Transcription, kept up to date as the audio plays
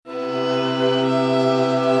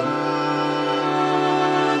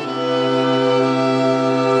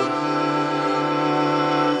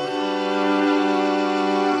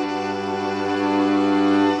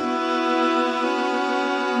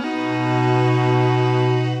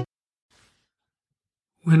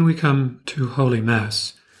When we come to Holy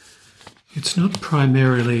Mass, it's not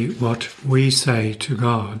primarily what we say to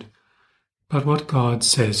God, but what God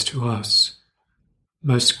says to us,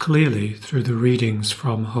 most clearly through the readings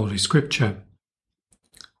from Holy Scripture.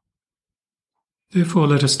 Therefore,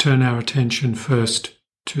 let us turn our attention first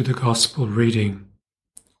to the Gospel reading.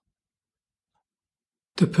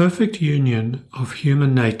 The perfect union of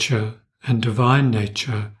human nature and divine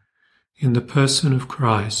nature in the person of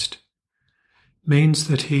Christ means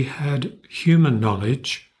that he had human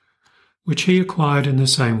knowledge, which he acquired in the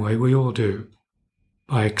same way we all do,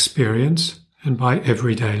 by experience and by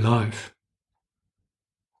everyday life.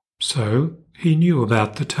 So he knew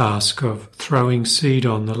about the task of throwing seed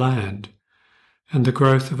on the land and the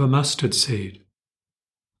growth of a mustard seed.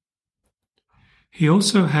 He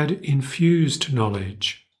also had infused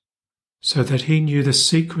knowledge, so that he knew the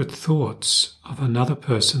secret thoughts of another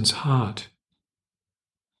person's heart.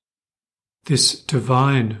 This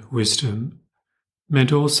divine wisdom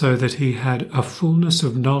meant also that he had a fullness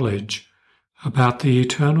of knowledge about the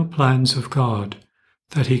eternal plans of God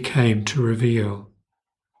that he came to reveal.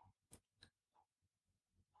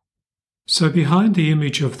 So behind the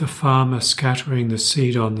image of the farmer scattering the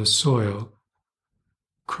seed on the soil,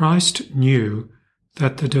 Christ knew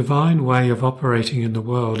that the divine way of operating in the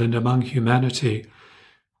world and among humanity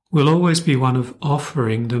will always be one of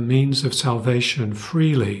offering the means of salvation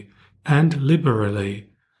freely and liberally,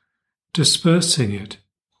 dispersing it,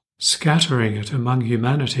 scattering it among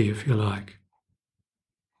humanity, if you like.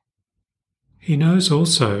 He knows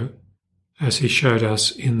also, as he showed us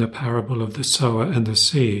in the parable of the sower and the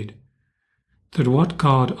seed, that what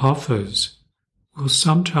God offers will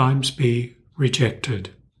sometimes be rejected,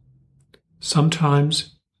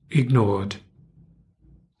 sometimes ignored,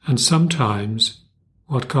 and sometimes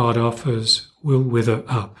what God offers will wither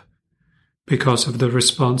up because of the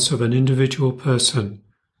response of an individual person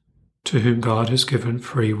to whom God has given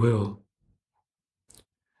free will.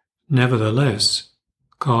 Nevertheless,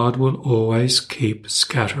 God will always keep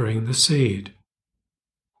scattering the seed.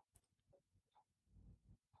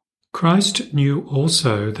 Christ knew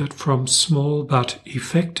also that from small but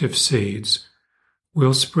effective seeds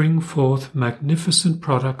will spring forth magnificent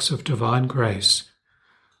products of divine grace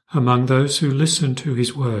among those who listen to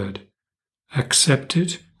his word, accept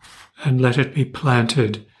it, and let it be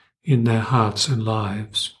planted in their hearts and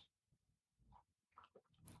lives.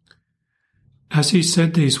 As he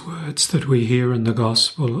said these words that we hear in the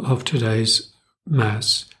Gospel of today's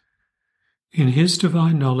Mass, in his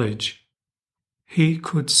divine knowledge, he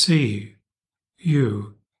could see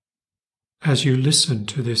you as you listen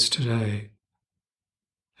to this today,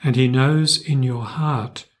 and he knows in your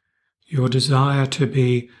heart your desire to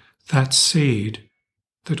be that seed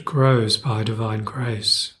that grows by divine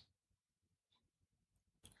grace.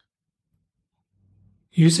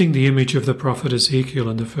 Using the image of the prophet Ezekiel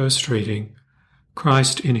in the first reading,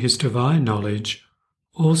 Christ in his divine knowledge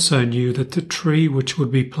also knew that the tree which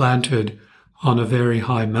would be planted on a very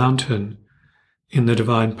high mountain in the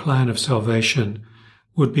divine plan of salvation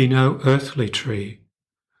would be no earthly tree,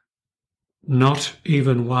 not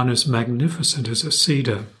even one as magnificent as a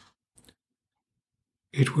cedar.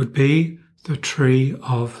 It would be the tree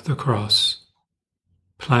of the cross,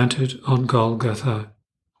 planted on Golgotha,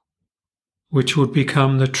 which would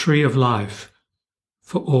become the tree of life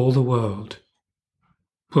for all the world,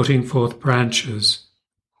 putting forth branches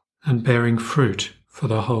and bearing fruit for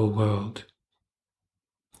the whole world.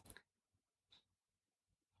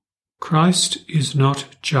 Christ is not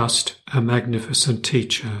just a magnificent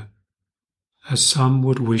teacher, as some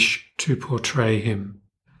would wish to portray him.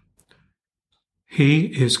 He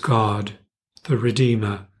is God, the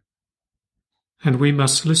Redeemer, and we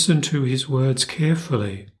must listen to his words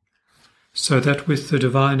carefully, so that with the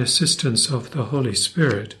divine assistance of the Holy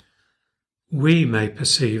Spirit, we may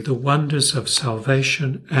perceive the wonders of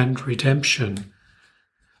salvation and redemption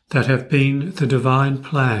that have been the divine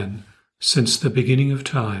plan since the beginning of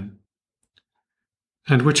time,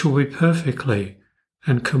 and which will be perfectly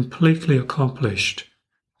and completely accomplished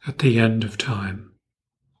at the end of time.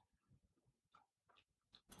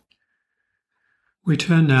 We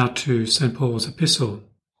turn now to St. Paul's epistle.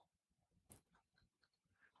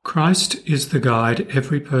 Christ is the guide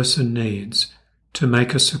every person needs to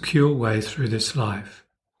make a secure way through this life.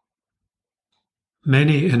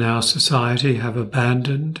 Many in our society have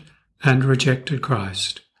abandoned and rejected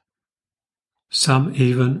Christ. Some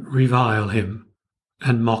even revile him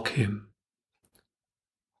and mock him.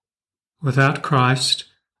 Without Christ,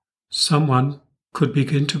 someone could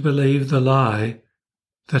begin to believe the lie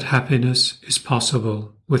that happiness is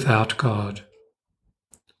possible without God.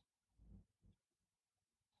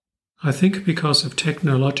 I think because of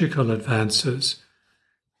technological advances,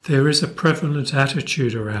 there is a prevalent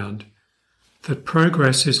attitude around that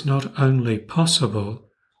progress is not only possible,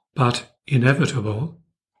 but inevitable,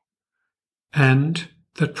 and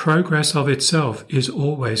that progress of itself is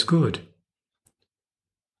always good.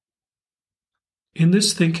 In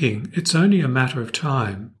this thinking, it's only a matter of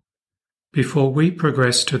time before we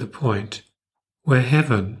progress to the point where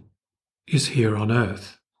heaven is here on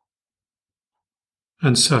earth.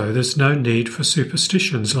 And so there's no need for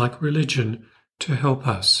superstitions like religion to help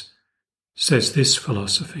us, says this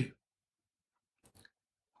philosophy.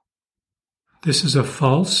 This is a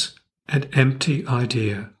false and empty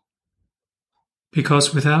idea,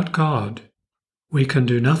 because without God we can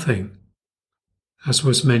do nothing, as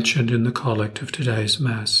was mentioned in the collect of today's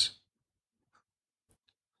Mass.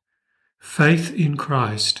 Faith in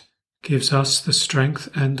Christ gives us the strength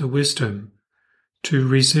and the wisdom to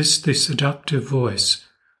resist the seductive voice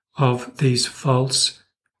of these false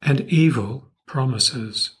and evil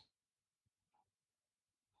promises.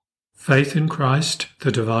 Faith in Christ,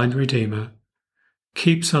 the divine Redeemer,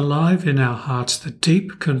 keeps alive in our hearts the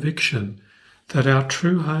deep conviction that our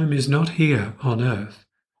true home is not here on earth,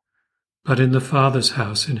 but in the Father's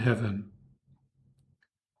house in heaven.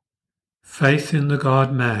 Faith in the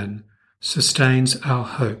God-man sustains our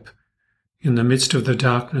hope in the midst of the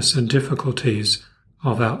darkness and difficulties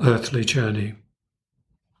of our earthly journey.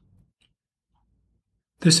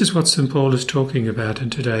 This is what St. Paul is talking about in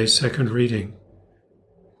today's second reading.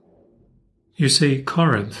 You see,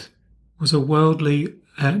 Corinth was a worldly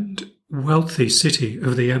and wealthy city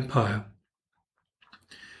of the empire.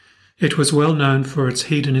 It was well known for its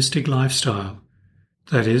hedonistic lifestyle,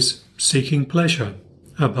 that is, seeking pleasure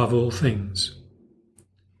above all things.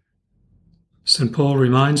 St. Paul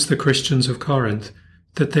reminds the Christians of Corinth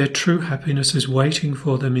that their true happiness is waiting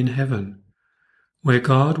for them in heaven, where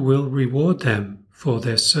God will reward them for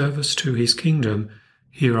their service to his kingdom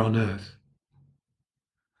here on earth.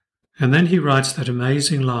 And then he writes that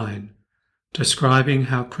amazing line describing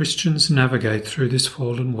how Christians navigate through this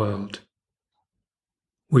fallen world.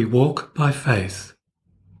 We walk by faith.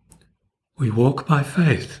 We walk by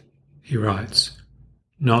faith, he writes,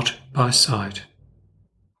 not by sight.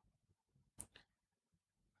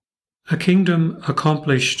 A kingdom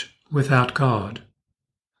accomplished without God,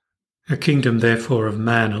 a kingdom therefore of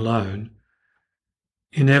man alone,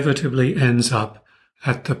 inevitably ends up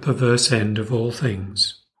at the perverse end of all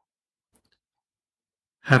things.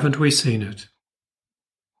 Haven't we seen it?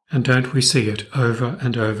 And don't we see it over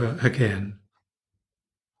and over again?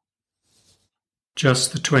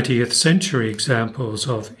 Just the 20th century examples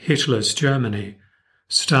of Hitler's Germany,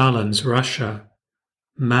 Stalin's Russia,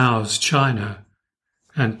 Mao's China,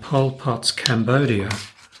 and Pol Pot's Cambodia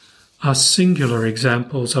are singular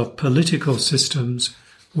examples of political systems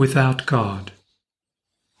without God.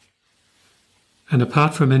 And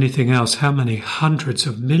apart from anything else, how many hundreds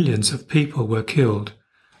of millions of people were killed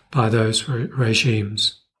by those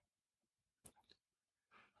regimes?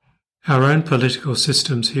 Our own political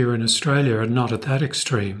systems here in Australia are not at that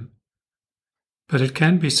extreme, but it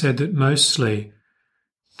can be said that mostly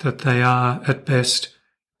that they are at best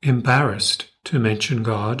embarrassed to mention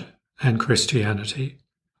God and Christianity,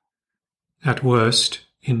 at worst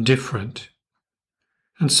indifferent,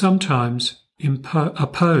 and sometimes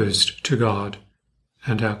opposed to God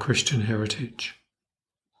and our Christian heritage.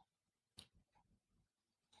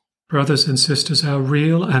 Brothers and sisters, our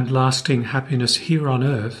real and lasting happiness here on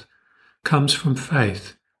earth comes from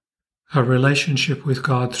faith, a relationship with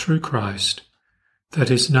God through Christ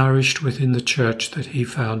that is nourished within the church that he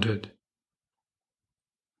founded.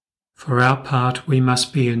 For our part, we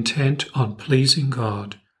must be intent on pleasing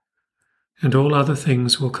God, and all other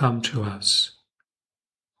things will come to us.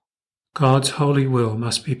 God's holy will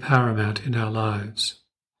must be paramount in our lives.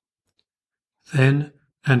 Then,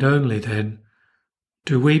 and only then,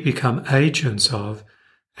 do we become agents of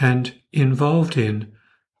and involved in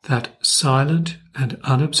that silent and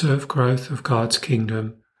unobserved growth of God's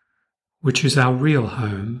kingdom, which is our real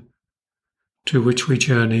home, to which we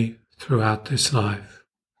journey throughout this life.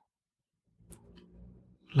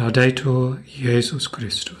 Laudetur Jesus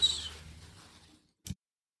Christus.